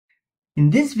In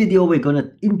this video, we're going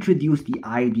to introduce the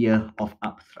idea of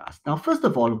upthrust. Now, first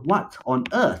of all, what on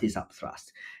earth is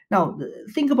upthrust? Now,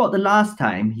 think about the last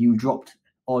time you dropped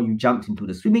or you jumped into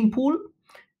the swimming pool,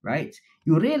 right?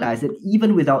 You realize that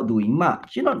even without doing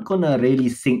much, you're not going to really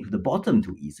sink to the bottom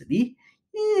too easily.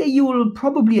 You will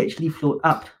probably actually float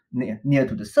up near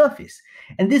to the surface.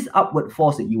 And this upward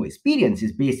force that you experience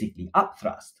is basically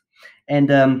upthrust.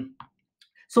 And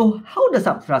so how does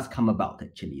upthrust come about,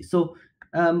 actually? So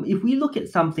if we look at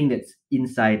something that's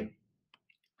inside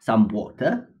some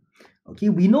water, okay,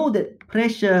 we know that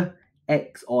pressure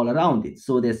acts all around it.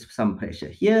 So there's some pressure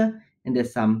here and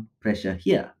there's some pressure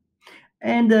here.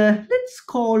 And let's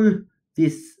call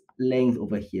this length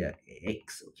over here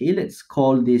x. Okay, let's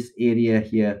call this area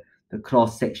here the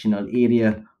cross-sectional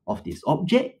area of this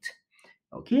object.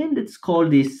 Okay, and let's call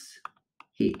this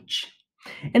h.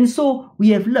 And so we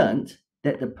have learned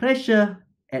that the pressure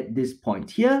at this point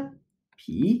here,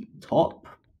 P top,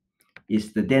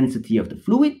 is the density of the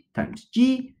fluid times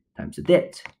G times the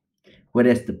depth.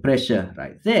 Whereas the pressure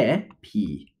right there,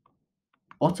 P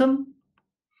bottom,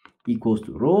 equals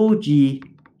to rho G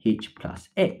H plus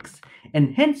X.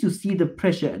 And hence you see the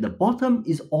pressure at the bottom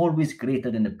is always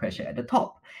greater than the pressure at the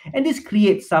top. And this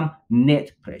creates some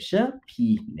net pressure,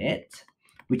 P net,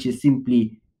 which is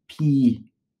simply P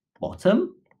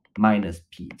bottom minus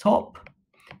P top.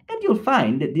 And you'll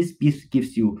find that this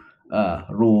gives you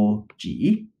rho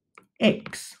G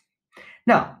X.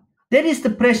 Now, that is the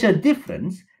pressure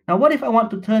difference. Now, what if I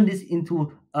want to turn this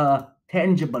into a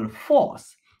tangible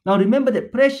force? Now, remember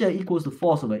that pressure equals the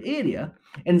force over area.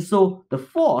 And so the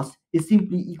force is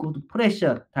simply equal to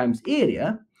pressure times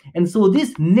area. And so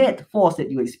this net force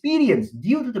that you experience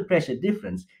due to the pressure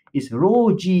difference is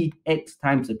rho G X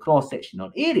times the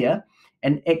cross-sectional area.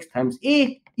 And X times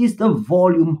A is the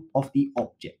volume of the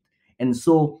object. And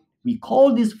so we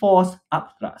call this force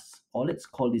upthrust, or let's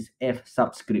call this F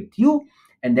subscript U.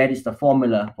 And that is the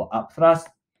formula for upthrust.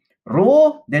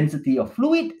 Rho, density of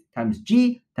fluid, times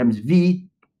G times V,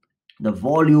 the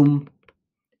volume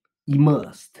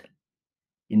immersed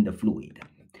in the fluid.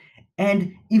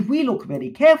 And if we look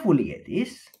very carefully at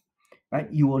this,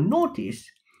 right, you will notice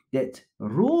that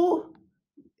rho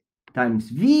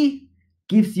times V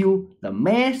gives you the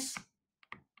mass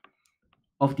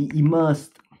of the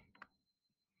immersed,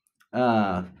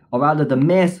 or rather the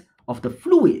mass of the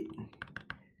fluid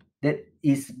that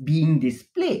is being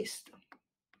displaced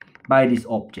by this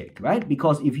object, right?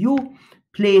 Because if you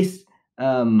place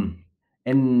a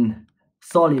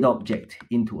solid object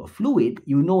into a fluid,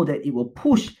 you know that it will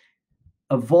push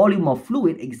a volume of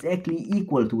fluid exactly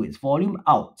equal to its volume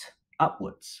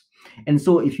upwards. And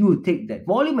so if you take that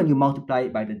volume and you multiply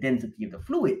it by the density of the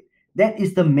fluid, that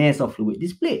is the mass of fluid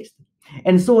displaced.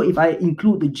 And so if I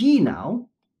include the G now,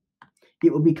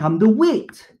 it will become the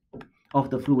weight of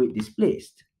the fluid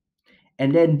displaced.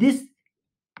 And then this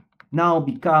now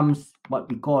becomes what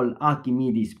we call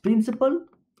Archimedes Principle,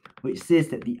 which says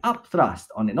that the upthrust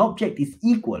on an object is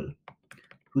equal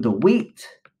to the weight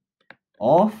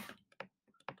of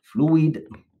fluid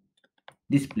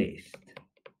displaced.